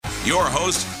your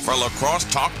host for Lacrosse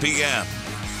Talk PM,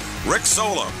 Rick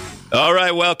Solom. All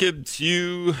right, welcome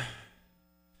to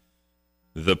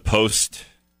the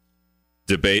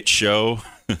post-debate show,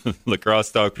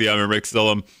 Lacrosse Talk PM. I'm Rick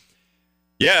Solom.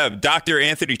 Yeah, Dr.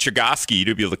 Anthony Chergosky,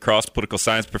 UWL lacrosse political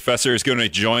science professor, is going to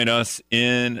join us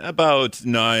in about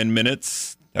 9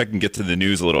 minutes. I can get to the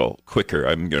news a little quicker.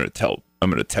 I'm going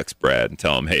to text Brad and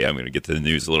tell him, hey, I'm going to get to the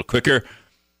news a little quicker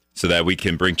so that we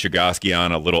can bring Chergosky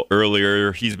on a little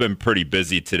earlier. He's been pretty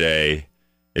busy today.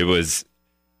 It was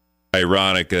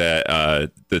ironic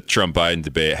that the Trump-Biden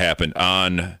debate happened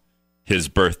on his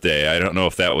birthday. I don't know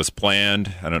if that was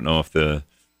planned. I don't know if the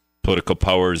political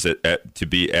powers planned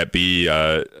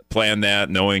that,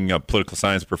 knowing a political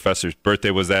science professor's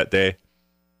birthday was that day.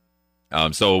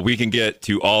 So we can get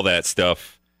to all that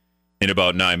stuff in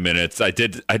about 9 minutes. I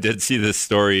did see this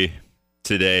story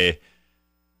today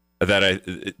that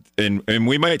and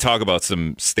we might talk about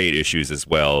some state issues as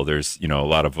well. There's a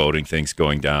lot of voting things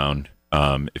going down.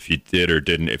 If you did or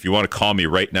didn't, if you want to call me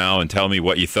right now and tell me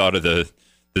what you thought of the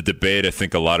debate, I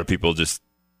think a lot of people just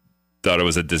thought it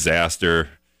was a disaster.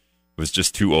 It was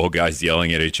just two old guys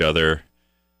yelling at each other.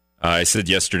 I said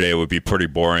yesterday it would be pretty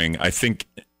boring. I think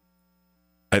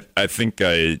that's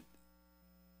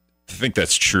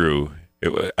true.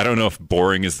 I don't know if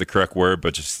boring is the correct word,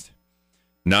 but just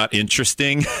not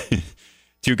interesting.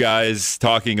 Two guys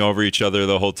talking over each other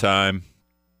the whole time.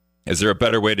 Is there a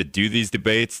better way to do these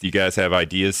debates? Do you guys have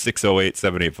ideas?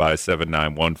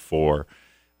 608-785-7914.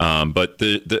 But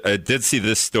I did see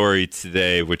this story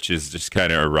today, which is just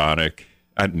kind of ironic.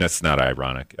 That's not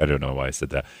ironic. I don't know why I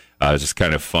said that. It's just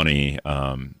kind of funny.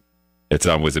 It's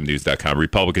on wisdomnews.com.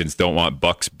 Republicans don't want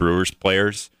Bucks Brewers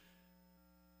players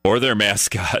or their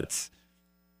mascots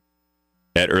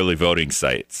at early voting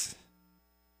sites.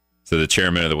 So the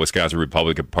chairman of the Wisconsin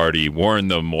Republican Party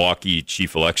warned the Milwaukee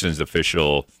chief elections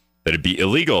official that it'd be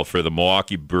illegal for the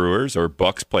Milwaukee Brewers or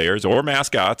Bucks players or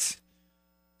mascots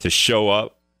to show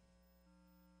up,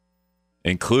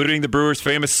 including the Brewers'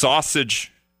 famous sausages,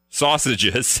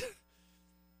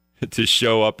 to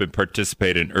show up and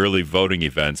participate in early voting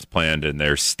events planned in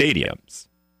their stadiums.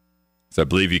 So I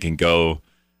believe you can go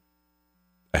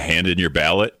hand in your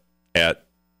ballot at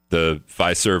the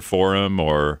Fiserv Forum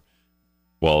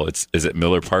is it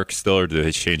Miller Park still, or did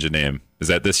they change the name? Is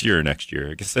that this year or next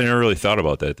year? I guess I never really thought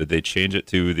about that. Did they change it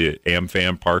to the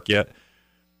AmFam Park yet?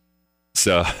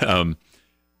 So,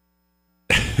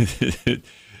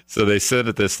 so they sent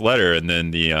it this letter, and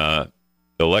then the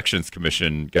Elections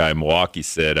Commission guy in Milwaukee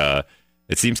said,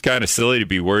 it seems kind of silly to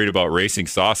be worried about racing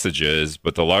sausages,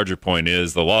 but the larger point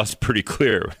is the law's pretty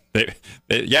clear. They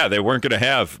weren't going to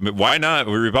have. Why not?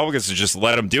 Republicans would just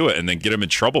let them do it and then get them in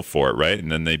trouble for it, right?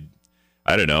 And then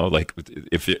I don't know, like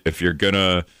if you're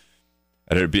gonna,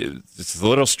 it's a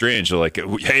little strange. They're like,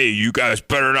 hey, you guys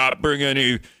better not bring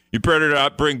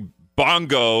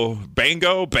Bango,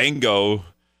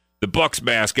 the Bucks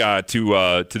mascot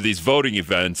to these voting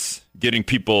events, getting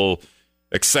people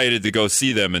excited to go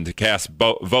see them and to cast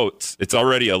votes. It's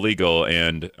already illegal,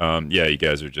 and you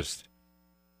guys are just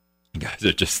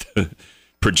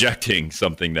projecting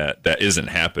something that isn't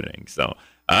happening. So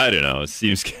I don't know. It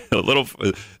seems a little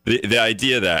the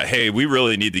idea that, hey, we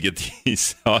really need to get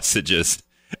these sausages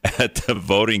at the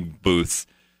voting booths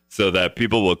so that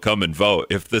people will come and vote.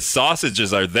 If the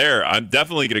sausages are there, I'm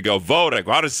definitely going to go vote. I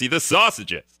want to see the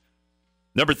sausages.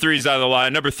 Number 3 is on the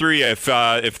line. Number 3, if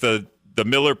the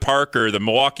Miller Park or the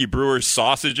Milwaukee Brewers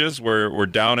sausages were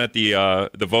down at the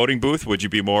voting booth, would you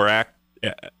be more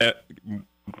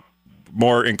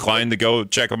inclined to go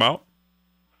check them out?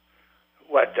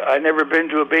 What? I've never been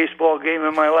to a baseball game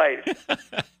in my life.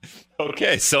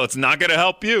 Okay, so it's not going to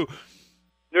help you.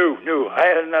 No. I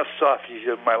had enough sausages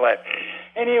in my life.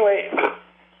 Anyway,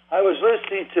 I was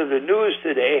listening to the news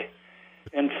today,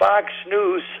 and Fox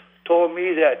News told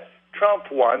me that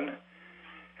Trump won,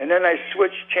 and then I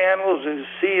switched channels, and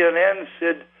CNN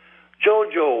said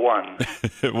JoJo won.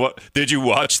 What? Did you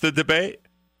watch the debate?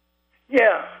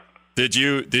 Yeah. Did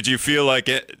you feel like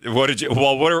it?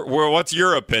 What's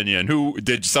your opinion? Who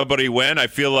did somebody win? I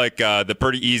feel like the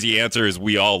pretty easy answer is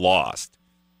we all lost.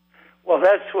 Well,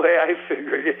 that's the way I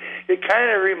figured it. It kind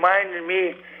of reminded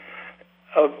me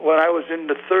of when I was in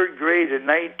the 3rd grade in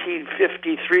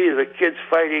 1953, the kids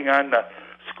fighting on the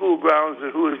school grounds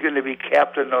and who was going to be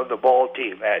captain of the ball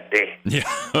team that day. Yeah,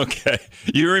 okay.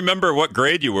 You remember what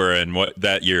grade you were in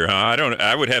that year, huh?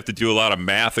 I would have to do a lot of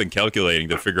math and calculating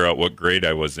to figure out what grade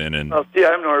I was in. Well, see,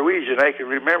 I'm Norwegian. I can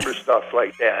remember stuff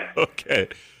like that. Okay.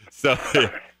 So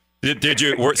did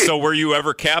you? So were you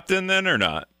ever captain then or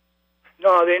not?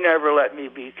 No, they never let me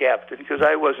be captain because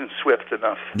I wasn't swift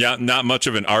enough. Yeah, not much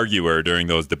of an arguer during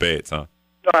those debates, huh?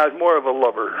 No, I was more of a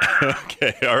lover.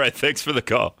 Okay, all right. Thanks for the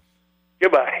call.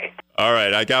 Goodbye. All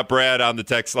right, I got Brad on the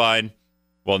text line.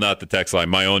 Well, not the text line,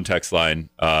 my own text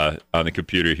line on the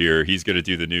computer here. He's going to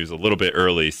do the news a little bit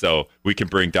early so we can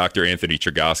bring Dr. Anthony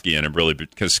Chergosky in and really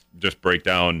just break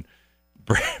down.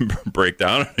 I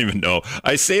don't even know.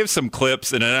 I saved some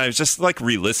clips, and then I was just like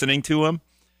re-listening to them.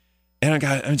 And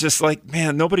I'm just like,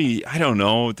 man, nobody. I don't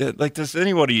know. Like, does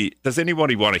anybody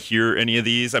want to hear any of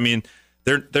these? I mean,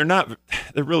 they're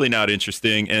really not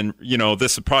interesting. And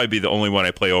this would probably be the only one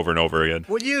I play over and over again.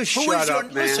 Will you shut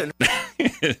up, man?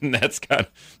 And that's kind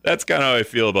of how I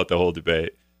feel about the whole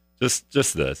debate.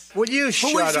 Just this. Will you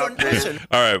shut up, man?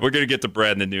 All right, we're gonna get to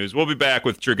Brad in the news. We'll be back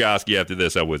with Chergosky after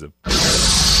this. I'm with him.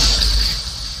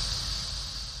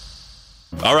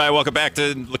 All right, welcome back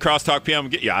to Lacrosse Talk PM.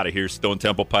 Get you out of here, Stone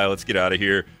Temple Pilots. Get out of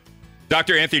here.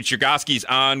 Dr. Anthony Chergosky's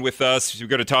on with us. We're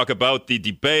going to talk about the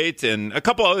debate and a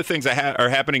couple other things that are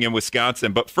happening in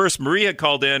Wisconsin. But first, Maria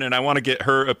called in, and I want to get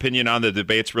her opinion on the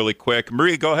debates really quick.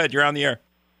 Maria, go ahead. You're on the air.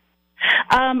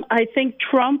 I think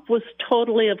Trump was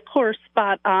totally, of course,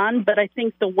 spot on, but I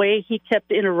think the way he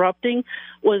kept interrupting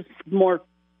was more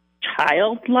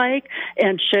childlike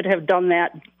and should have done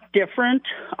that different.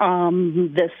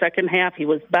 The second half, he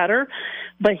was better,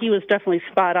 but he was definitely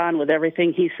spot on with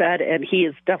everything he said, and he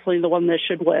is definitely the one that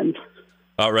should win.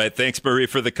 All right. Thanks, Marie,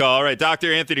 for the call. All right.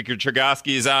 Dr. Anthony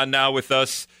Chergosky is on now with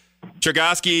us.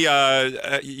 Chergosky,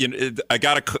 I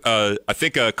got I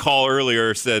think a call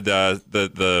earlier said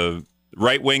the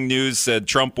right-wing news said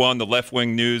Trump won, the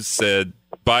left-wing news said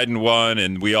Biden won,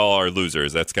 and we all are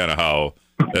losers. That's kind of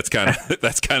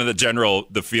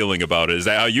the feeling about it. Is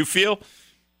that how you feel?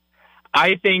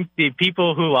 I think the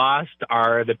people who lost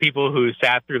are the people who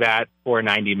sat through that for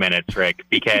 90 minutes, Rick,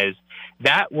 because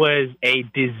that was a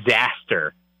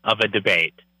disaster of a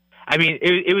debate. I mean,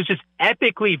 it was just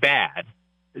epically bad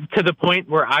to the point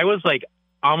where I was like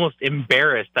almost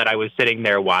embarrassed that I was sitting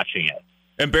there watching it.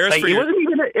 Embarrassed like, it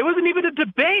wasn't even a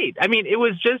debate. I mean, it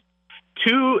was just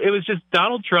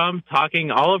Donald Trump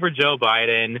talking all over Joe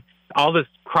Biden, all this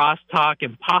crosstalk,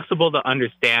 impossible to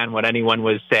understand what anyone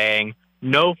was saying.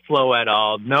 No flow at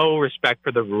all, no respect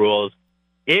for the rules.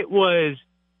 It was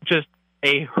just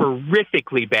a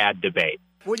horrifically bad debate.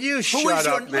 Will you shut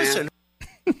up, man?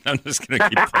 I'm just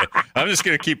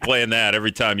gonna keep playing that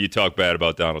every time you talk bad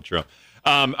about Donald Trump.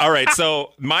 All right.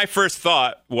 So my first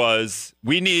thought was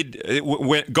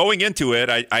going into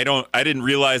it. I didn't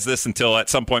realize this until at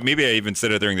some point. Maybe I even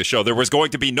said it during the show. There was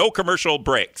going to be no commercial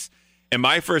breaks, and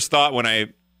my first thought when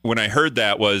I heard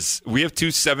that was, we have two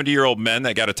 70-year-old men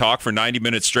that got to talk for 90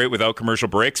 minutes straight without commercial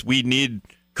breaks. We need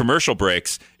commercial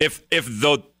breaks. If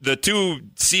the two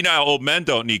senile old men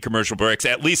don't need commercial breaks,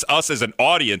 at least us as an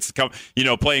audience,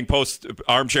 playing post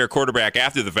armchair quarterback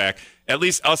after the fact, at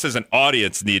least us as an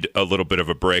audience need a little bit of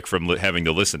a break from having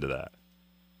to listen to that.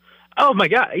 Oh my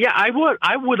God. Yeah, I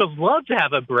would have loved to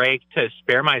have a break to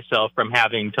spare myself from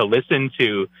having to listen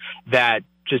to that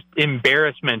just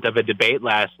embarrassment of a debate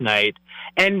last night.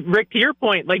 And Rick, to your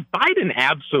point, like, Biden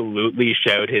absolutely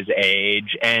showed his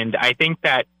age. And I think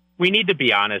that we need to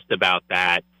be honest about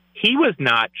that. He was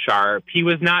not sharp. He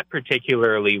was not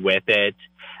particularly with it.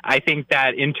 I think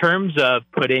that in terms of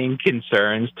putting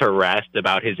concerns to rest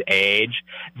about his age,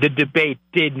 the debate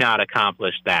did not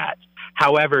accomplish that.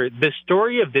 However, the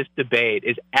story of this debate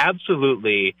is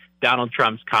absolutely Donald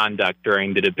Trump's conduct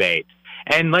during the debate.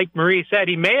 And like Marie said,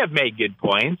 he may have made good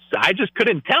points. I just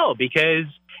couldn't tell because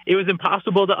it was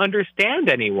impossible to understand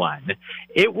anyone.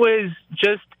 It was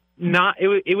just not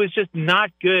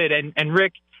good. And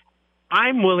Rick,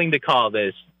 I'm willing to call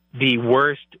this the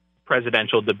worst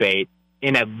presidential debate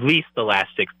in at least the last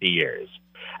 60 years.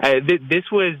 This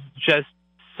was just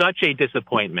such a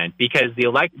disappointment because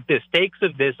the stakes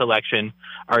of this election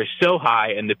are so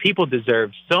high and the people deserve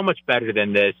so much better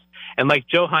than this. And like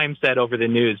Joe Heim said over the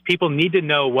news, people need to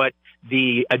know what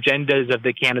the agendas of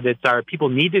the candidates are. People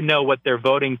need to know what they're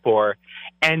voting for.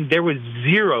 And there was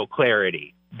zero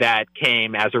clarity that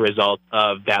came as a result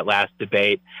of that last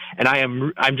debate. And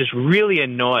I'm just really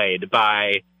annoyed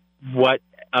by what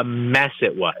a mess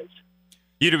it was.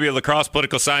 UWL lacrosse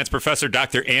political science professor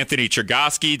Dr. Anthony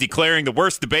Chergosky declaring the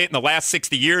worst debate in the last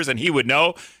 60 years, and he would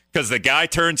know because the guy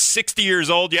turned 60 years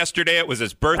old yesterday. It was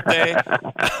his birthday.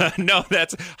 No,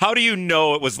 how do you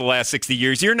know it was the last 60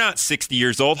 years? You're not 60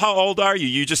 years old. How old are you?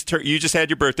 You just had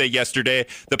your birthday yesterday.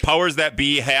 The powers that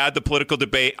be had the political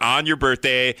debate on your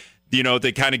birthday.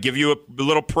 They kind of give you a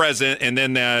little present, and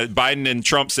then Biden and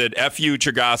Trump said, F you,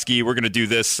 Chergosky, we're going to do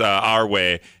this our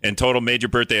way, and made your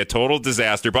birthday a total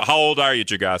disaster. But how old are you,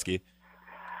 Chergosky?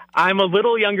 I'm a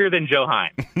little younger than Joe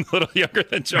Heim. A little younger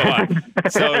than Joe Heim.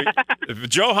 So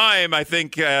Joe Heim, I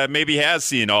think, maybe has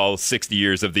seen all 60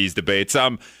 years of these debates.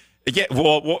 Yeah,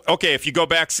 well, okay, if you go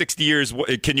back 60 years,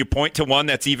 can you point to one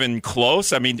that's even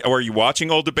close? I mean, or are you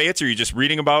watching old debates, or are you just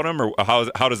reading about them, or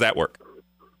how does that work?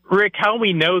 Rick, how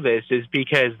we know this is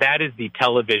because that is the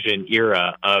television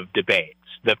era of debates.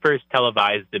 The first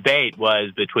televised debate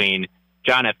was between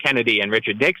John F. Kennedy and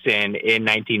Richard Nixon in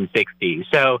 1960.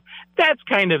 So that's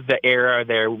kind of the era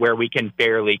there where we can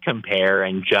fairly compare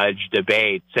and judge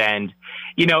debates. And,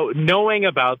 you know, knowing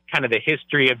about kind of the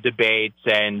history of debates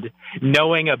and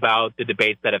knowing about the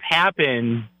debates that have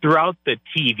happened throughout the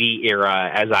TV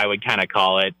era, as I would kind of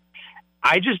call it,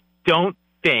 I just don't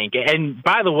think, and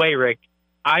by the way, Rick,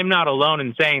 I'm not alone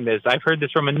in saying this. I've heard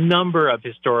this from a number of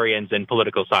historians and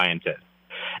political scientists,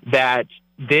 that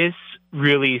this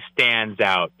really stands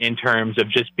out in terms of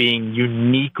just being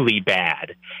uniquely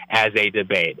bad as a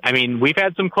debate. I mean, we've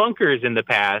had some clunkers in the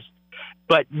past,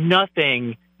 but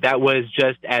nothing that was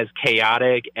just as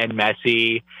chaotic and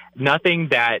messy, nothing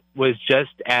that was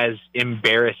just as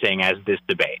embarrassing as this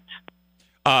debate.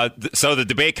 So the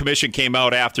debate commission came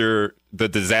out after the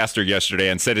disaster yesterday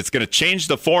and said it's going to change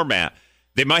the format.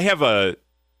 They might have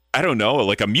I don't know,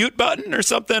 like a mute button or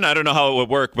something. I don't know how it would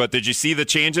work, but did you see the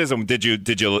changes, and did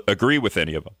you agree with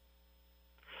any of them?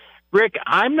 Rick,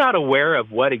 I'm not aware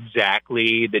of what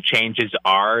exactly the changes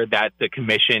are that the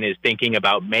commission is thinking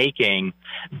about making,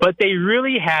 but they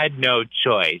really had no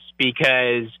choice,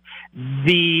 because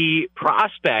the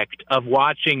prospect of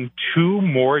watching two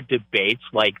more debates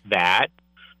like that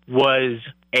was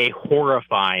a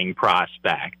horrifying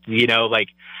prospect. You know, like,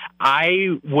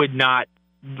 I would not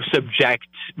subject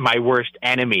my worst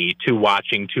enemy to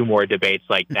watching two more debates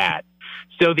like that.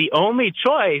 So the only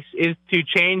choice is to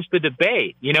change the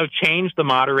debate, you know, change the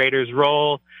moderator's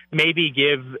role, maybe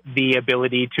give the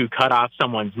ability to cut off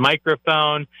someone's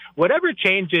microphone. Whatever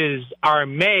changes are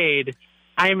made,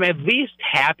 I'm at least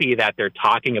happy that they're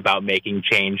talking about making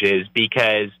changes,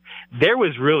 because there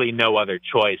was really no other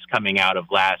choice coming out of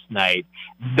last night.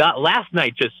 Last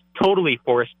night just totally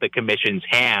forced the commission's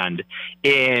hand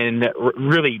in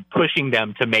really pushing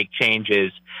them to make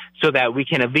changes so that we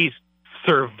can at least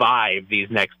survive these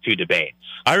next two debates.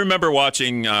 I remember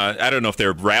watching, I don't know if they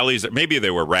were rallies, or maybe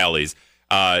they were rallies,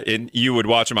 and you would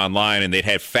watch them online, and they'd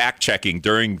had fact-checking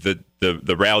during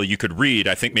the rally. You could read,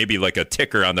 I think, maybe like a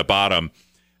ticker on the bottom.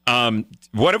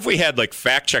 What if we had like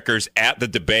fact checkers at the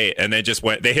debate, and they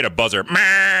hit a buzzer,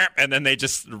 and then they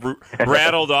just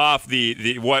rattled off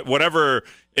whatever.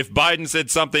 If Biden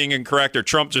said something incorrect or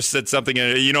Trump just said something,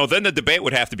 you know, then the debate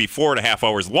would have to be 4.5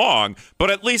 hours long, but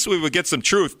at least we would get some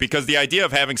truth, because the idea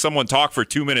of having someone talk for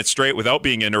 2 minutes straight without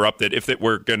being interrupted, if it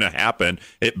were going to happen,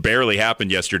 it barely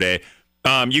happened yesterday.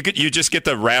 You just get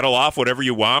to rattle off whatever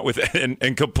you want with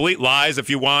and complete lies if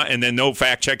you want, and then no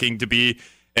fact checking to be,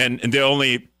 and the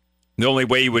only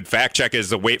way you would fact check is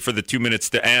to wait for the 2 minutes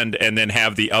to end and then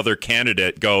have the other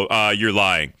candidate go, you're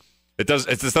lying. It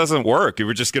just doesn't work.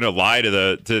 We're just going to lie to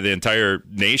the entire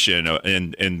nation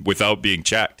and without being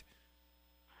checked.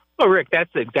 Well, Rick, that's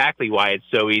exactly why it's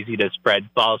so easy to spread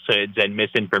falsehoods and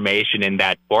misinformation in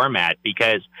that format,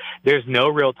 because there's no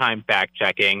real-time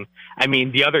fact-checking. I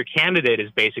mean, the other candidate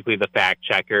is basically the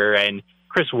fact-checker, and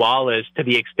Chris Wallace, to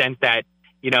the extent that,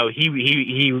 you know,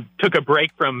 he took a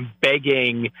break from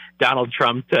begging Donald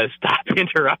Trump to stop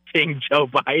interrupting Joe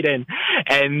Biden,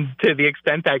 and to the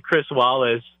extent that Chris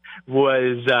Wallace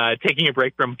was taking a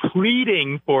break from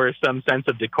pleading for some sense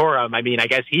of decorum. I mean, I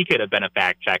guess he could have been a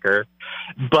fact checker,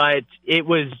 but it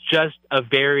was just a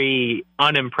very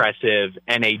unimpressive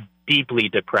and a deeply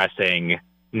depressing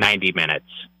 90 minutes.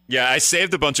 Yeah, I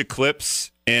saved a bunch of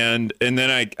clips, and then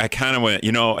I kind of went,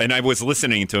 you know, and I was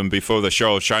listening to him before the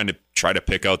show, trying to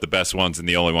pick out the best ones, and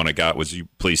the only one I got was, you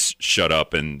please shut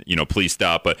up and, you know, please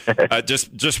stop. But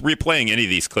just replaying any of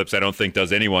these clips, I don't think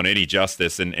does anyone any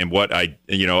justice. And what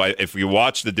if you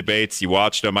watch the debates, you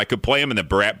watched them, I could play them in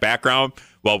the background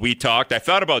while we talked. I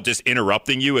thought about just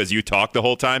interrupting you as you talked the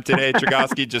whole time today,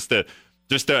 Chergosky, just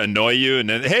to annoy you. And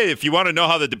then, hey, if you want to know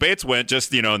how the debates went,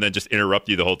 just, you know, and then just interrupt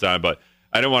you the whole time. But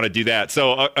I don't want to do that.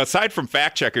 So aside from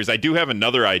fact checkers, I do have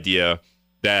another idea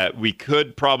that we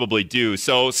could probably do.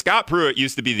 So Scott Pruitt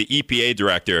used to be the EPA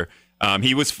director.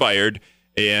 He was fired.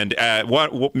 And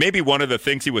maybe one of the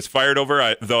things he was fired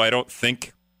over, though I don't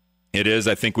think it is,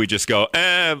 I think we just go,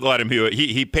 let him do it.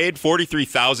 He paid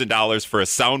 $43,000 for a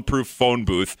soundproof phone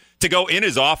booth to go in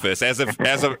his office as if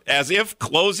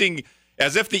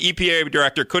the EPA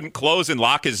director couldn't close and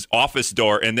lock his office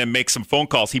door and then make some phone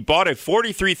calls. He bought a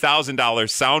 $43,000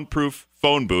 soundproof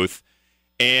phone booth,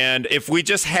 And if we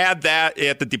just had that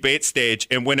at the debate stage,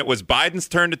 and when it was Biden's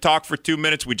turn to talk for 2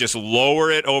 minutes, we just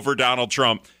lower it over Donald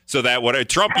Trump so that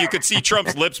you could see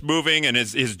Trump's lips moving and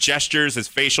his gestures, his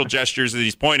facial gestures as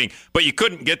he's pointing, but you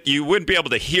wouldn't be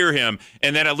able to hear him.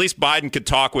 And then at least Biden could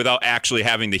talk without actually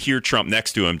having to hear Trump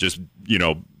next to him, just,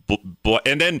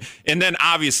 and then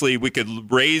obviously we could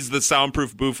raise the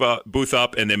soundproof booth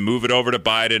up and then move it over to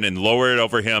Biden and lower it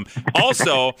over him.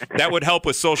 Also, that would help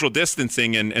with social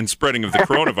distancing and spreading of the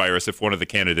coronavirus if one of the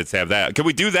candidates have that. Can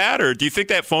we do that, or do you think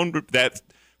that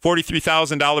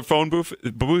 $43,000 phone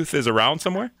booth is around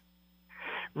somewhere?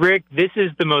 Rick, this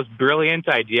is the most brilliant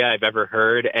idea I've ever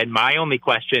heard, and my only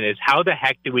question is, how the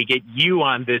heck do we get you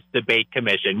on this debate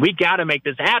commission? We got to make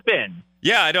this happen.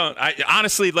 Yeah, I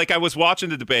honestly, I was watching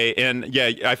the debate, and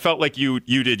I felt like you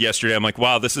did yesterday. I'm like,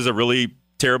 wow, this is a really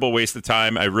terrible waste of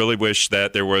time. I really wish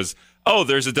that there was,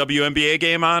 there's a WNBA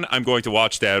game on. I'm going to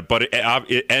watch that, but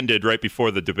it ended right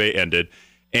before the debate ended,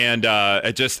 and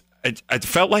I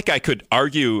felt like I could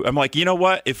argue. I'm like, you know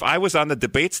what? If I was on the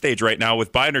debate stage right now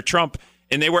with Biden or Trump,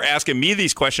 and they were asking me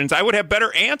these questions, I would have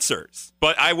better answers.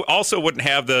 But I also wouldn't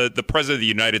have the president of the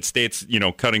United States,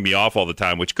 cutting me off all the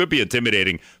time, which could be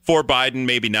intimidating for Biden,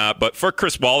 maybe not. But for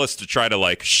Chris Wallace to try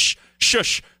to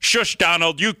shush,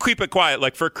 Donald, you keep it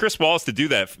quiet. For Chris Wallace to do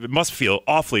that, it must feel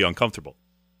awfully uncomfortable.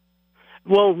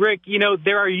 Well, Rick,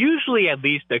 there are usually at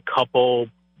least a couple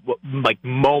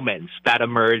moments that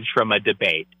emerge from a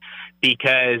debate,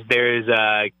 because there's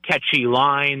a catchy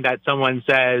line that someone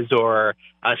says, or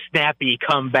a snappy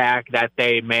comeback that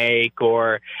they make,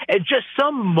 or just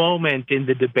some moment in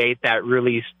the debate that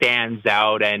really stands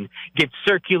out and gets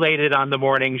circulated on the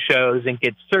morning shows and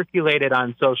gets circulated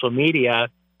on social media.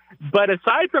 But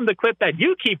aside from the clip that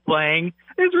you keep playing,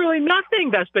 there's really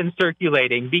nothing that's been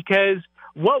circulating, because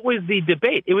what was the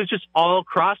debate? It was just all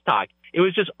crosstalk. It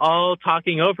was just all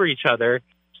talking over each other.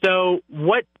 So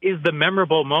what is the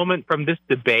memorable moment from this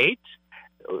debate?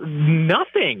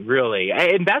 Nothing, really.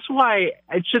 And that's why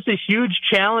it's just a huge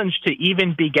challenge to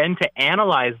even begin to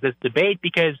analyze this debate,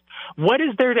 because what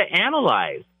is there to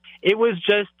analyze? It was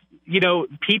just,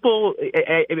 people,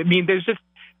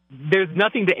 there's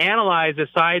nothing to analyze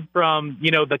aside from,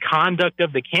 the conduct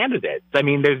of the candidates.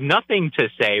 There's nothing to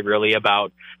say really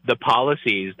about the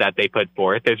policies that they put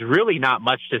forth. There's really not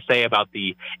much to say about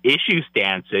the issue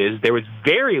stances. There was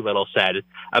very little said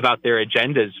about their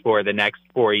agendas for the next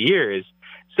 4 years.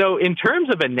 So in terms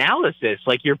of analysis,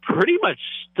 you're pretty much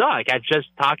stuck at just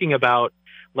talking about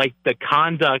the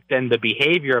conduct and the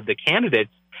behavior of the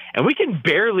candidates. And we can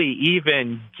barely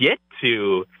even get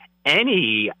to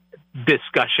any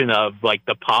discussion of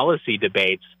the policy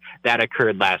debates that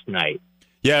occurred last night.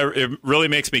 Yeah, it really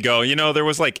makes me go, there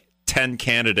was 10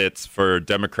 candidates for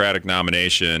Democratic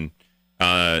nomination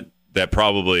that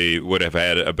probably would have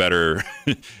had a better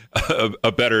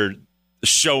a better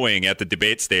showing at the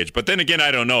debate stage. But then again, I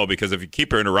don't know, because if you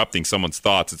keep interrupting someone's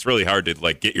thoughts, it's really hard to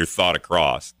get your thought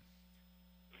across.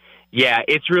 Yeah,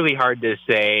 it's really hard to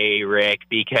say, Rick,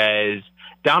 because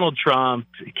Donald Trump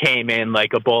came in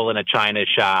like a bull in a china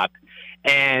shop.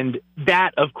 And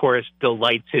that, of course,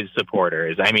 delights his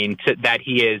supporters. That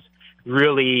he is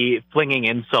really flinging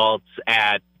insults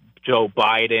at Joe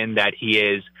Biden, that he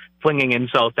is flinging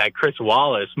insults at Chris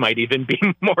Wallace, might even be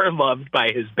more loved by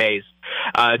his base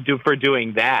for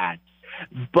doing that.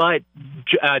 But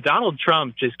Donald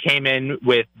Trump just came in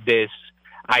with this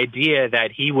idea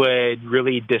that he would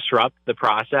really disrupt the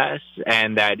process,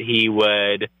 and that he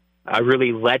would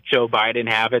really let Joe Biden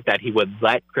have it, that he would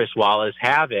let Chris Wallace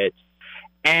have it.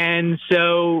 And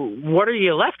so what are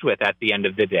you left with at the end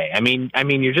of the day?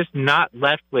 You're just not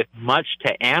left with much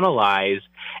to analyze.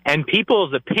 And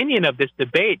people's opinion of this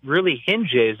debate really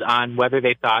hinges on whether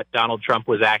they thought Donald Trump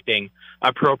was acting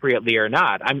appropriately or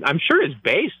not. I'm sure his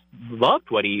base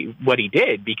loved what he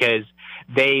did, because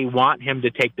they want him to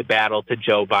take the battle to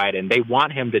Joe Biden. They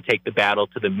want him to take the battle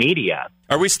to the media.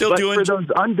 Are we still doing... for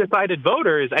those undecided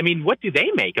voters, what do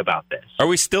they make about this? Are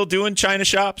we still doing China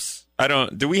shops?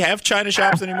 Do we have China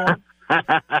shops anymore?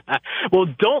 Well,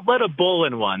 don't let a bull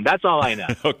in one. That's all I know.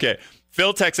 Okay.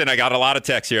 Phil texts in. I got a lot of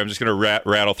texts here. I'm just going to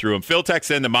rattle through them. Phil texts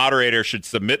in, the moderator should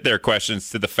submit their questions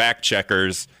to the fact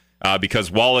checkers because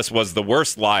Wallace was the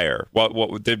worst liar.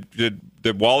 What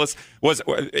did Wallace was?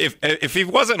 If he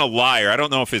wasn't a liar, I don't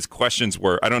know if his questions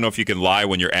were. I don't know if you can lie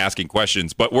when you're asking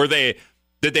questions, but were they?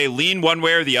 Did they lean one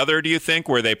way or the other, do you think,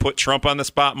 where they put Trump on the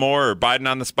spot more or Biden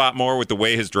on the spot more with the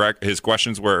way his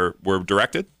questions were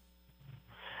directed?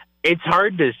 It's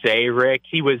hard to say, Rick.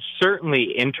 He was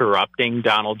certainly interrupting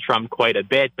Donald Trump quite a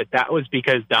bit, but that was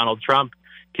because Donald Trump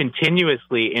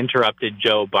continuously interrupted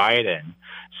Joe Biden.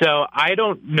 So I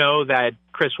don't know that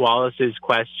Chris Wallace's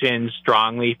questions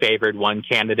strongly favored one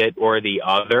candidate or the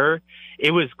other.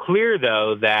 It was clear,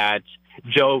 though, that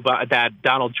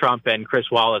Donald Trump and Chris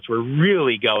Wallace were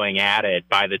really going at it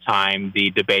by the time the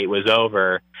debate was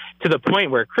over, to the point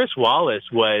where Chris Wallace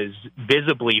was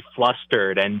visibly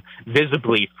flustered and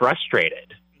visibly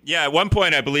frustrated. Yeah, at one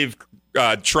point, I believe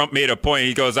Trump made a point.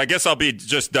 He goes, I guess I'll be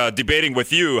just debating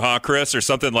with you, huh, Chris, or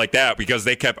something like that, because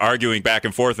they kept arguing back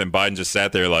and forth, and Biden just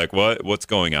sat there like, what's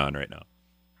going on right now?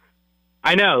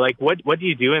 I know, like, what do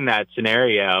you do in that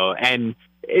scenario? And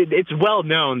it's well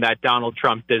known that Donald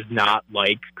Trump does not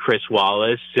like Chris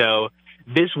Wallace, so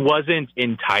this wasn't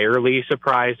entirely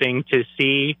surprising to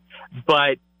see,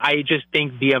 but I just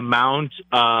think the amount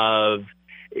of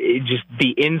just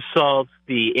the insults,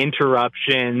 the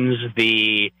interruptions,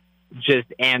 the just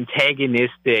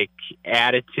antagonistic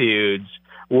attitudes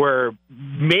were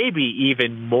maybe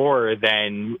even more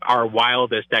than our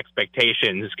wildest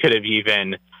expectations could have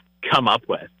even come up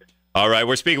with. All right,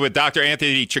 we're speaking with Dr.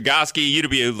 Anthony Chergosky,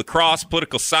 UWL lacrosse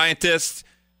political scientist.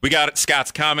 We got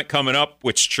Scott's comment coming up,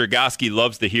 which Chergosky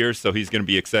loves to hear, so he's going to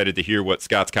be excited to hear what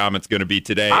Scott's comment's going to be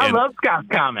today. I love Scott's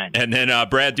comment. And then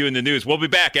Brad doing the news. We'll be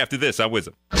back after this on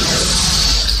Wisdom.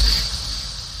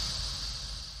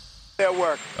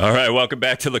 Work. All right, welcome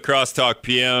back to Lacrosse Talk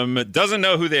PM. Doesn't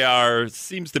know who they are.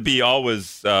 Seems to be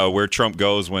always where Trump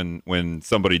goes when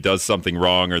somebody does something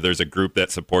wrong or there's a group that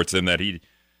supports him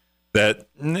that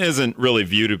isn't really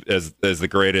viewed as the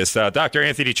greatest. Dr.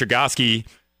 Anthony Chergosky,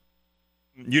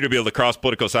 UWL lacrosse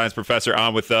political science professor,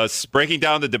 on with us, breaking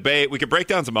down the debate. We could break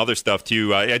down some other stuff,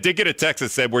 too. I did get a text that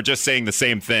said we're just saying the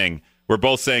same thing. We're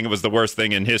both saying it was the worst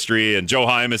thing in history, and Joe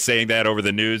Heim is saying that over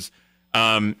the news.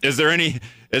 Is there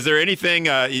anything,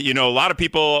 a lot of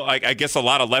people, I guess a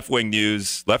lot of left-wing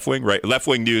news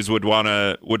would want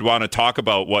to talk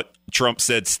about what Trump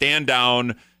said, stand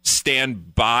down,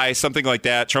 stand by, something like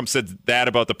that. Trump said that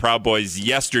about the Proud Boys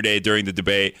yesterday during the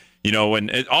debate, and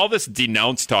all this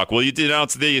denounce talk. Will you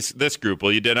denounce this group?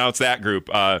 Will you denounce that group?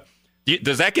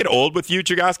 Does that get old with you,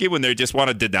 Chergosky, when they just want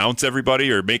to denounce everybody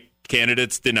or make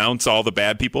candidates denounce all the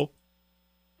bad people?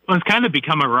 Well, it's kind of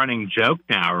become a running joke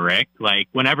now, Rick. Like,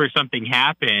 whenever something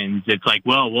happens, it's like,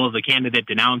 well, will the candidate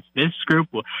denounce this group?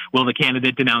 Will the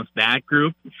candidate denounce that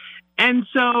group? And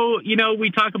so,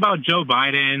 we talk about Joe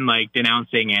Biden, like,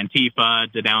 denouncing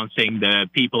Antifa, denouncing the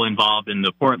people involved in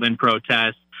the Portland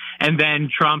protests, and then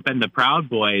Trump and the Proud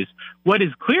Boys. What is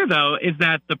clear, though, is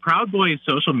that the Proud Boys'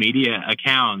 social media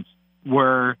accounts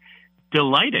were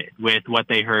delighted with what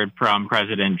they heard from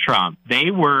President Trump.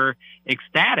 They were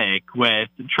ecstatic with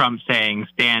Trump saying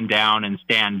stand down and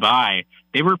stand by.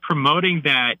 They were promoting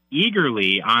that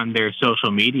eagerly on their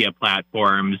social media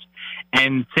platforms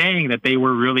and saying that they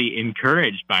were really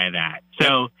encouraged by that.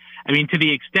 So, to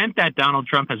the extent that Donald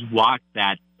Trump has walked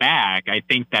that back, I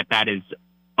think that is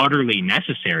utterly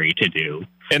necessary to do.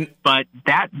 But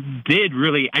that did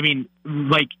really,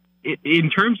 in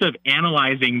terms of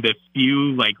analyzing the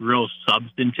few real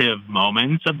substantive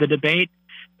moments of the debate,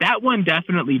 that one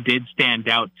definitely did stand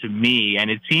out to me, and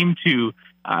it seemed to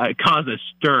cause a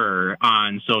stir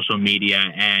on social media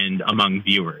and among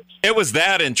viewers. It was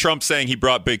that and Trump saying he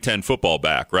brought Big Ten football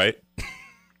back, right?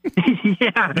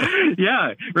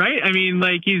 Yeah, right?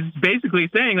 He's basically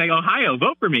saying, Ohio,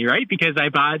 vote for me, right? Because I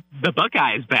brought the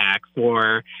Buckeyes back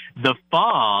for the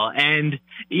fall. And,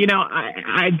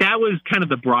 that was kind of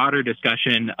the broader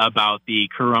discussion about the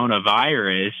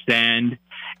coronavirus and,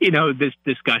 this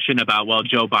discussion about,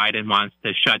 Joe Biden wants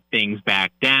to shut things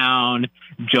back down.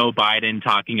 Joe Biden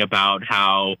talking about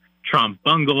how Trump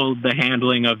bungled the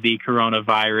handling of the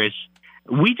coronavirus.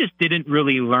 We just didn't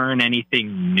really learn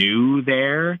anything new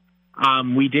there.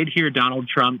 We did hear Donald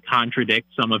Trump contradict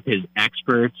some of his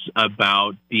experts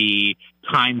about the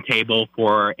timetable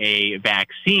for a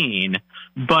vaccine,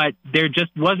 but there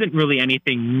just wasn't really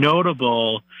anything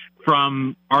notable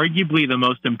from arguably the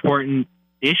most important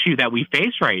issue that we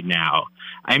face right now.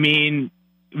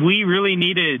 We really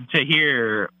needed to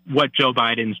hear what Joe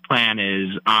Biden's plan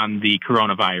is on the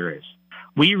coronavirus.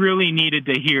 We really needed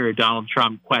to hear Donald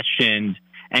Trump questioned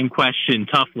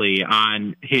toughly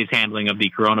on his handling of the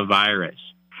coronavirus.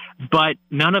 But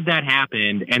none of that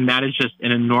happened, and that is just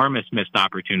an enormous missed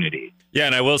opportunity. Yeah,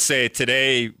 and I will say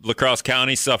today, La Crosse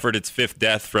County suffered its 5th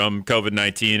death from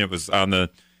COVID-19. It was on the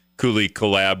Cooley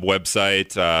Collab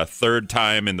website. 3rd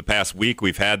time in the past week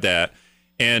we've had that.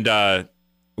 And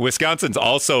Wisconsin's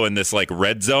also in this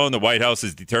red zone. The White House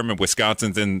has determined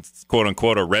Wisconsin's in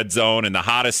quote-unquote a red zone, and the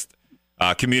hottest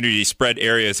community spread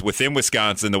areas within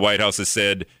Wisconsin, the White House has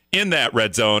said in that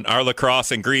red zone are La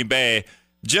Crosse and Green Bay.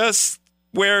 Just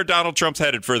where Donald Trump's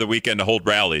headed for the weekend to hold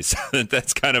rallies.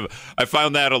 That's I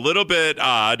found that a little bit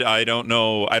odd. I don't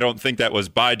know. I don't think that was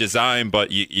by design,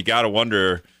 but you got to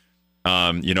wonder,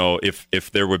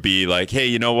 if there would be like, hey,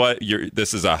 you know what?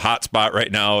 This is a hot spot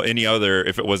right now.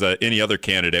 If it was any other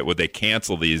candidate, would they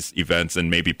cancel these events and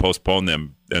maybe postpone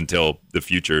them until the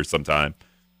future sometime?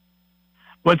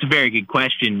 Well, it's a very good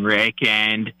question, Rick,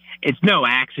 and it's no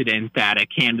accident that a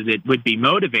candidate would be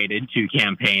motivated to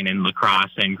campaign in La Crosse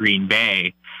and Green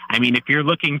Bay. I mean, if you're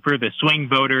looking for the swing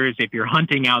voters, if you're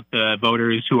hunting out the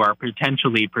voters who are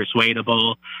potentially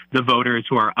persuadable, the voters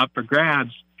who are up for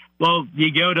grabs, well,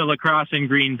 you go to La Crosse and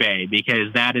Green Bay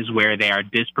because that is where they are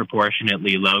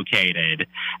disproportionately located.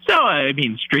 So, I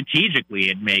mean,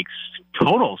 strategically, it makes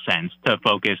total sense to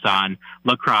focus on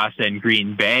La Crosse and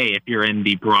Green Bay if you're in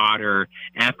the broader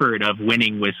effort of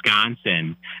winning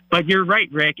Wisconsin. But you're right,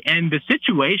 Rick, and the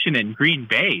situation in Green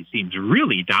Bay seems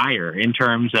really dire in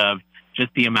terms of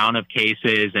just the amount of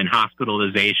cases and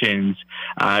hospitalizations,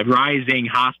 rising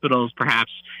hospitals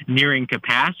perhaps nearing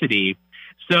capacity.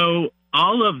 So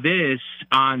all of this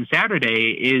on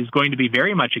Saturday is going to be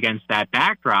very much against that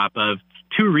backdrop of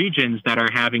two regions that are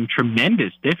having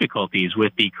tremendous difficulties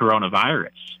with the coronavirus.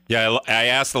 Yeah, I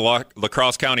asked the La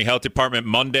Crosse County Health Department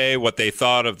Monday what they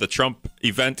thought of the Trump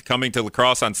event coming to La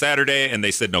Crosse on Saturday, and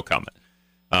they said no comment.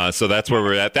 So that's where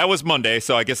we're at. That was Monday,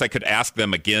 so I guess I could ask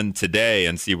them again today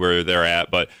and see where they're at.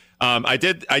 But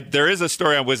there is a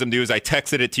story on Wisdom News. I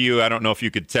texted it to you. I don't know if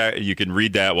you can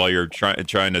read that while you're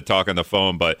trying to talk on the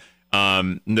phone, but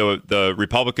the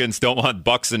Republicans don't want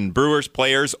Bucks and Brewers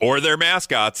players or their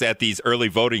mascots at these early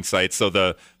voting sites. So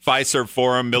the Fiserv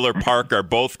Forum, Miller Park are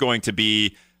both going to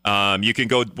be. You can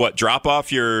go drop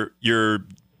off your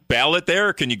ballot there.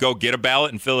 Or can you go get a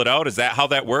ballot and fill it out? Is that how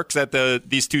that works at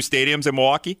these two stadiums in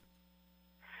Milwaukee?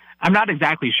 I'm not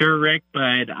exactly sure, Rick,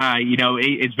 but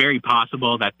it's very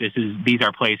possible that these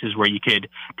are places where you could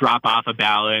drop off a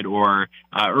ballot or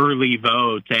early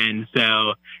vote. And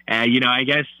so, I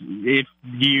guess if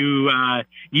you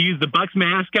use the Bucks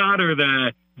mascot or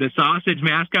the sausage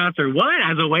mascots or what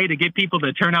as a way to get people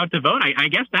to turn out to vote, I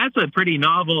guess that's a pretty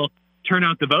novel turn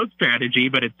out the vote strategy.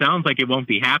 But it sounds like it won't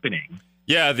be happening.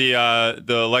 Yeah, the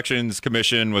Elections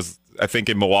Commission was, I think,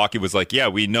 in Milwaukee was like, yeah,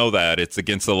 we know that it's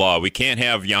against the law. We can't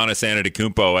have Giannis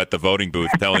Antetokounmpo at the voting booth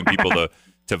telling people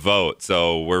to vote.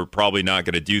 So we're probably not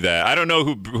going to do that. I don't know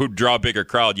who'd draw a bigger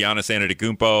crowd, Giannis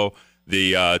Antetokounmpo,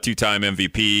 the two-time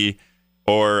MVP,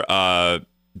 or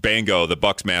Bango, the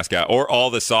Bucks mascot, or all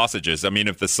the sausages. I mean,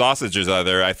 if the sausages are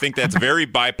there, I think that's very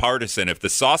bipartisan. If the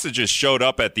sausages showed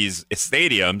up at these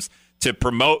stadiums to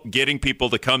promote getting people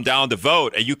to come down to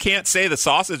vote, you can't say the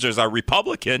sausages are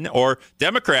Republican or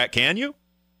Democrat, can you?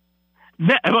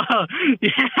 Well,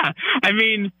 yeah. I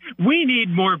mean, we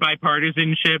need more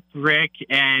bipartisanship, Rick,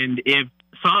 and if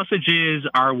sausages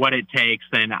are what it takes,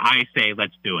 then I say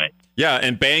let's do it. Yeah,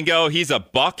 and Bango, he's a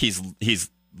buck. He's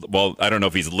well, I don't know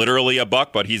if he's literally a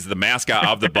buck, but he's the mascot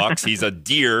of the Bucks. He's a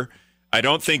deer. I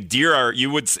don't think deer are.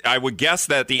 I would guess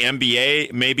that the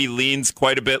NBA maybe leans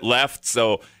quite a bit left,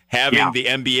 so having the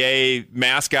NBA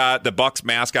mascot, the Bucks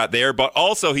mascot there, but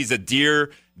also he's a deer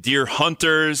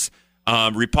hunters,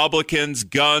 Republicans,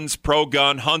 guns,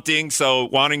 pro-gun hunting, so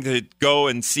wanting to go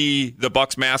and see the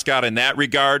Bucks mascot in that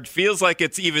regard feels like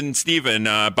it's even Steven,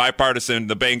 bipartisan,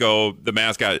 the Bango, the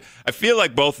mascot. I feel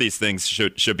like both these things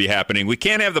should be happening. We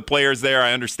can't have the players there.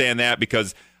 I understand that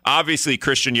because obviously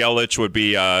Christian Yelich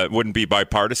wouldn't be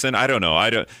bipartisan. I don't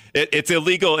know. It's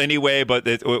illegal anyway, but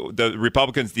the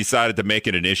Republicans decided to make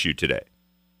it an issue today.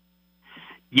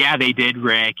 Yeah, they did,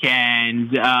 Rick.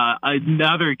 And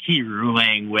another key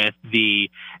ruling with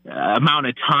the amount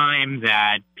of time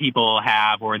that people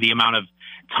have or the amount of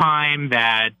time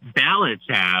that ballots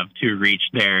have to reach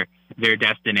their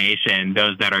destination,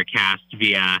 those that are cast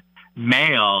via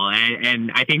mail.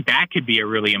 And I think that could be a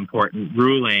really important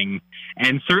ruling,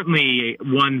 and certainly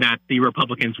one that the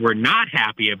Republicans were not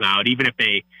happy about, even if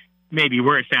they maybe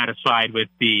were satisfied with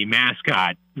the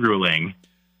mascot ruling.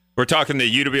 We're talking to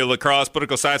UWL La Crosse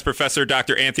political science professor,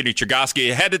 Dr. Anthony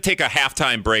Chergosky. I had to take a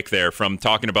halftime break there from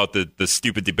talking about the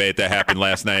stupid debate that happened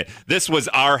last night. This was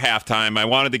our halftime. I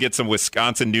wanted to get some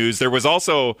Wisconsin news. There was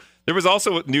also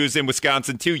news in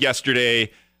Wisconsin, too,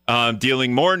 yesterday,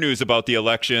 dealing more news about the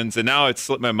elections. And now it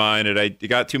slipped my mind, and I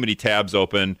got too many tabs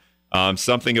open.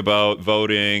 Something about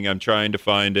voting. I'm trying to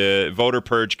find it. Voter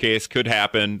purge case could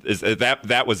happen.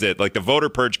 That was it. Like the voter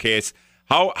purge case.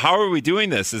 How are we doing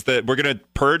this? Is that we're going to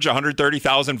purge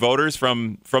 130,000 voters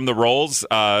from the rolls?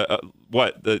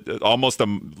 Almost a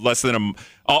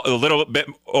little bit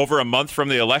over a month from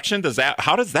the election?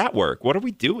 How does that work? What are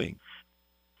we doing?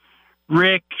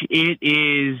 Rick,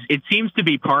 it seems to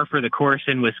be par for the course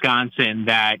in Wisconsin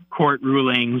that court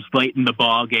rulings late in the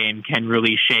ball game can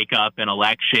really shake up an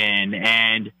election.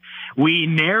 And we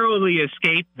narrowly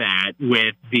escaped that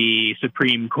with the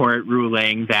Supreme Court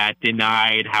ruling that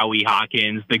denied Howie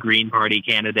Hawkins, the Green Party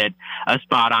candidate, a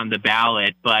spot on the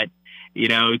ballot. But,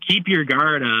 keep your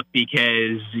guard up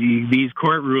because these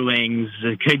court rulings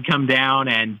could come down.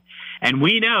 And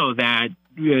we know that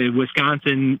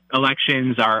Wisconsin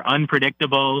elections are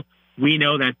unpredictable. We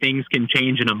know that things can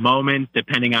change in a moment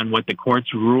depending on what the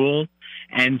courts rule.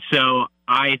 And so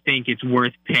I think it's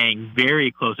worth paying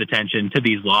very close attention to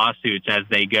these lawsuits as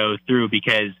they go through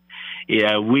because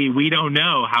we don't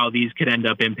know how these could end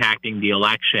up impacting the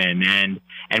election.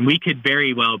 And we could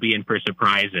very well be in for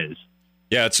surprises.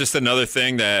 Yeah, it's just another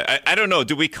thing that I don't know.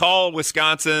 Do we call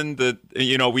Wisconsin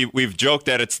we've joked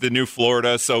that it's the new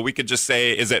Florida, so we could just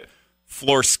say, is it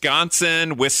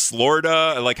Florsconsin,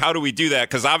 Wisslorda? Like, how do we do that?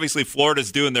 Because obviously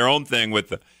Florida's doing their own thing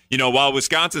with while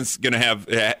Wisconsin's going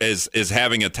to is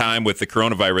having a time with the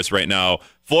coronavirus right now,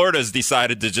 Florida's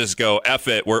decided to just go, F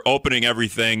it, we're opening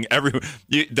everything.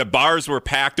 The bars were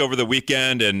packed over the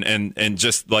weekend and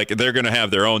just like they're going to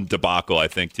have their own debacle, I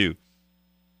think, too.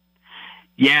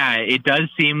 Yeah, it does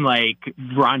seem like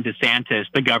Ron DeSantis,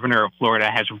 the governor of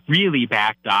Florida, has really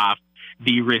backed off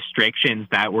the restrictions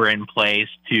that were in place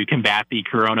to combat the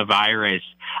coronavirus,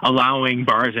 allowing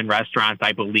bars and restaurants,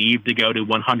 I believe, to go to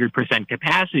 100%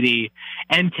 capacity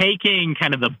and taking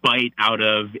kind of the bite out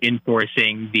of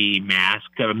enforcing the mask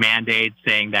mandate,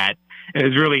 saying that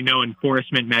there's really no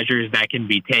enforcement measures that can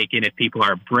be taken if people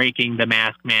are breaking the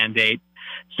mask mandate.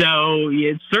 So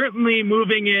it's certainly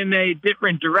moving in a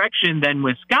different direction than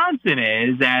Wisconsin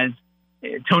is, as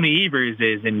Tony Evers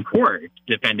is in court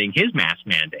defending his mask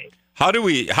mandate. How do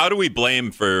we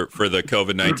blame for the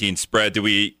COVID-19 spread? Do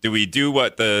we do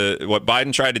what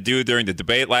Biden tried to do during the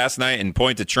debate last night and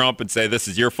point to Trump and say this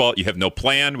is your fault? You have no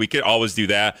plan. We could always do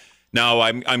that. Now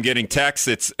I'm getting texts.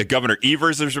 It's Governor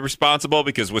Evers is responsible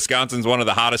because Wisconsin's one of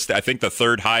the hottest, I think the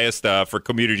third highest for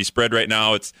community spread right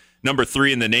now. It's number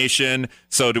 3 in the nation.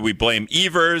 So do we blame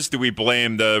Evers? Do we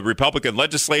blame the Republican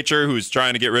legislature who's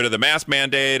trying to get rid of the mask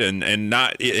mandate and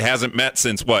it hasn't met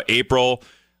since April?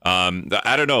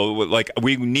 I don't know. Like,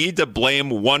 we need to blame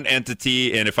one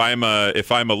entity, and if I'm a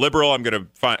liberal, I'm gonna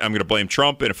blame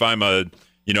Trump, and if I'm a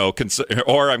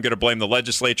or I'm gonna blame the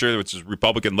legislature, which is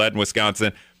Republican led in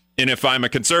Wisconsin, and if I'm a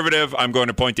conservative, I'm going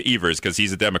to point to Evers because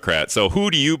he's a Democrat. So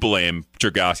who do you blame,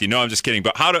 Chergosky? No, I'm just kidding.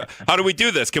 But how do we do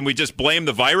this? Can we just blame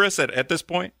the virus at this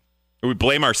point? Or we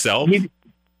blame ourselves?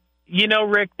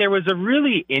 Rick, there was a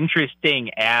really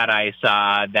interesting ad I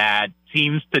saw that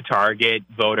seems to target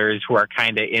voters who are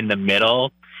kind of in the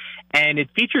middle. And it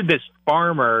featured this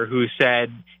farmer who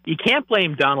said, you can't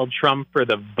blame Donald Trump for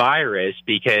the virus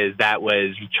because that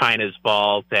was China's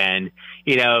fault and,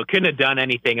 couldn't have done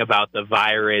anything about the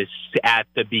virus at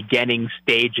the beginning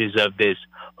stages of this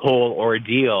whole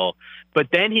ordeal. But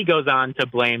then he goes on to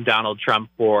blame Donald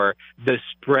Trump for the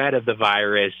spread of the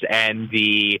virus and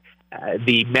the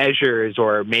measures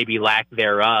or maybe lack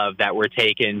thereof that were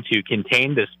taken to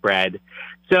contain the spread.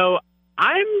 So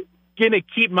I'm going to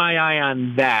keep my eye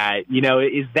on that.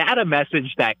 Is that a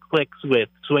message that clicks with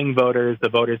swing voters, the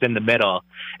voters in the middle?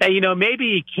 Maybe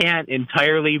you can't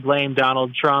entirely blame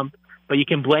Donald Trump, but you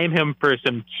can blame him for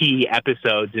some key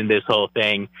episodes in this whole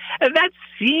thing. And that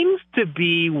seems to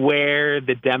be where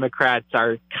the Democrats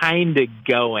are kind of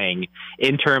going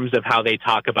in terms of how they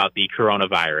talk about the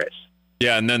coronavirus.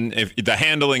 Yeah, and then if the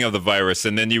handling of the virus,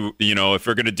 and then if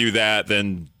we're going to do that,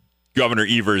 then Governor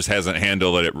Evers hasn't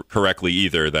handled it correctly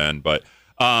either. Then, but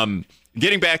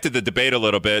getting back to the debate a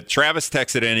little bit, Travis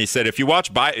texted in. He said, if you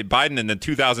watch Biden in the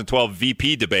 2012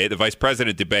 VP debate, the vice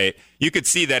president debate, you could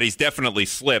see that he's definitely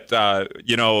slipped.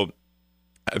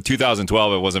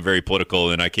 2012, it wasn't very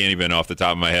political, and I can't even off the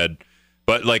top of my head.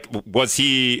 But was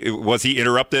he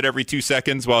interrupted every 2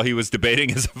 seconds while he was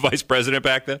debating as a vice president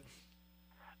back then?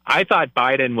 I thought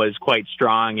Biden was quite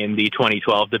strong in the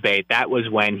 2012 debate. That was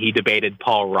when he debated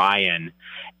Paul Ryan.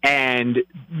 And,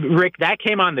 Rick, that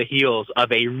came on the heels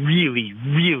of a really,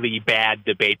 really bad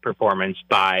debate performance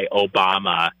by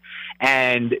Obama.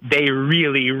 And they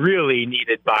really, really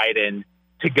needed Biden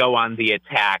to go on the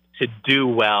attack, to do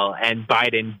well. And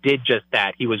Biden did just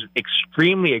that. He was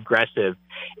extremely aggressive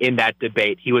in that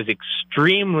debate. He was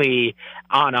extremely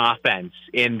on offense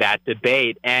in that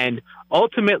debate. And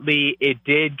ultimately, it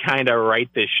did kind of right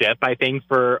the ship, I think,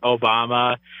 for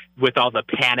Obama with all the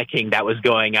panicking that was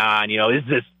going on. Is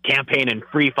this campaign in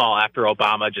free fall after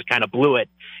Obama just kind of blew it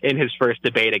in his first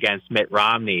debate against Mitt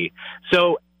Romney?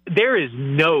 So there is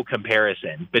no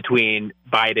comparison between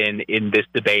Biden in this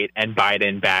debate and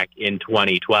Biden back in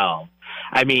 2012.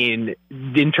 I mean,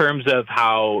 in terms of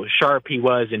how sharp he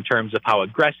was, in terms of how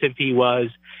aggressive he was,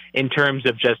 in terms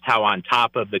of just how on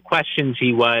top of the questions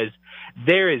he was,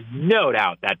 there is no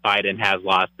doubt that Biden has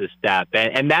lost this step.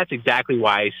 And that's exactly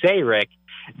why I say, Rick,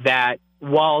 that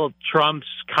while Trump's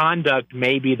conduct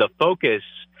may be the focus,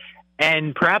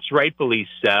 and perhaps rightfully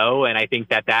so, and I think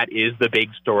that is the big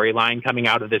storyline coming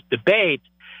out of this debate,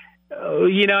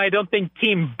 I don't think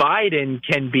Team Biden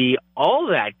can be all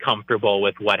that comfortable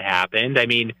with what happened. I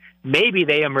mean, maybe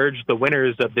they emerged the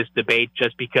winners of this debate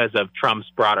just because of Trump's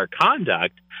broader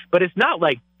conduct, but it's not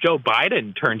like Joe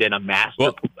Biden turned in a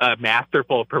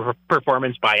masterful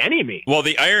performance by any means. Well,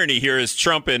 the irony here is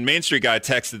Trump, and Main Street Guy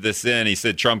texted this in. He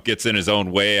said Trump gets in his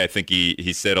own way. I think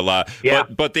he said a lot. Yeah.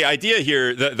 But the idea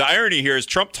here, the irony here is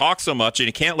Trump talks so much, and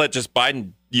he can't let just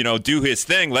Biden do his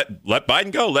thing. Let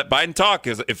Biden go. Let Biden talk.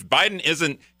 Because if Biden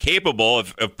isn't capable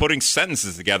of putting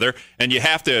sentences together, and you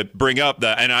have to bring up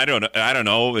and I don't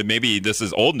know, maybe this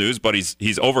is old news, but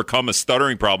he's overcome a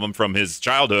stuttering problem from his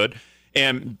childhood.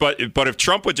 But if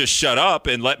Trump would just shut up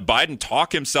and let Biden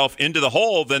talk himself into the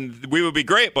hole, then we would be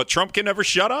great. But Trump can never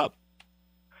shut up.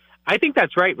 I think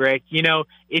that's right, Rick.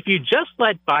 If you just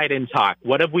let Biden talk,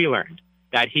 what have we learned?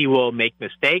 That he will make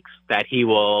mistakes, that he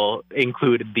will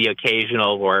include the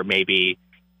occasional or maybe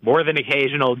more than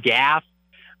occasional gaffe.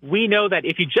 We know that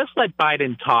if you just let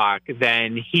Biden talk,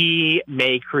 then he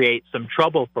may create some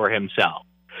trouble for himself.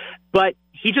 But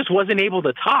he just wasn't able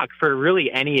to talk for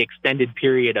really any extended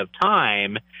period of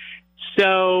time.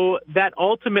 So that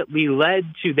ultimately led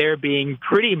to there being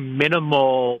pretty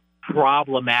minimal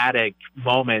problematic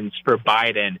moments for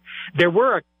Biden. There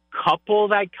were a couple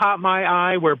that caught my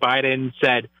eye where Biden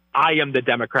said, "I am the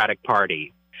Democratic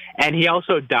Party." And he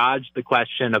also dodged the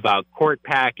question about court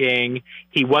packing.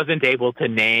 He wasn't able to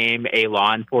name a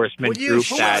law enforcement group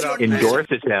that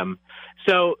endorses him.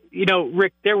 So,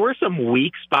 Rick, there were some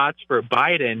weak spots for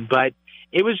Biden, but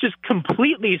it was just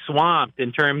completely swamped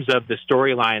in terms of the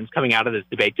storylines coming out of this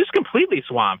debate, just completely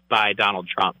swamped by Donald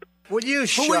Trump. Would you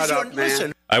shut up, man?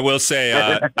 Listen. I will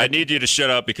say, I need you to shut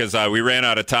up because we ran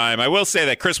out of time. I will say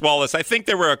that Chris Wallace, I think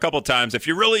there were a couple times, if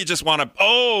you really just want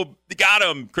to, got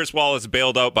him, Chris Wallace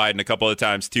bailed out Biden a couple of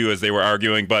times, too, as they were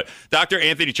arguing. But Dr.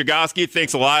 Anthony Chergosky,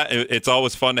 thanks a lot. It's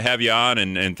always fun to have you on,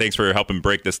 and thanks for helping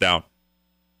break this down.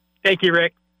 Thank you,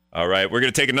 Rick. All right, we're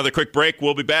going to take another quick break.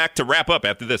 We'll be back to wrap up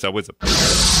after this. All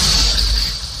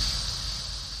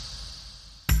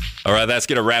right, that's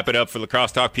going to wrap it up for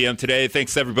Lacrosse Talk PM today.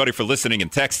 Thanks, everybody, for listening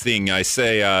and texting. I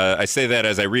say that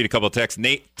as I read a couple of texts.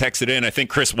 Nate texted in, I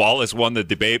think Chris Wallace won the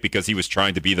debate because he was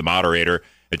trying to be the moderator.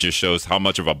 It just shows how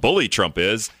much of a bully Trump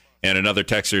is. And another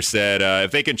texter said, if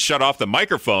they can shut off the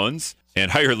microphones and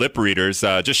hire lip readers,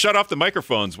 just shut off the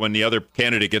microphones when the other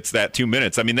candidate gets that 2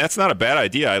 minutes. I mean, that's not a bad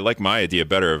idea. I like my idea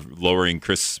better of lowering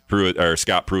Scott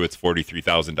Pruitt's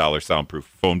 $43,000 soundproof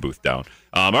phone booth down.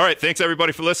 All right, thanks,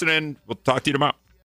 everybody, for listening. We'll talk to you tomorrow.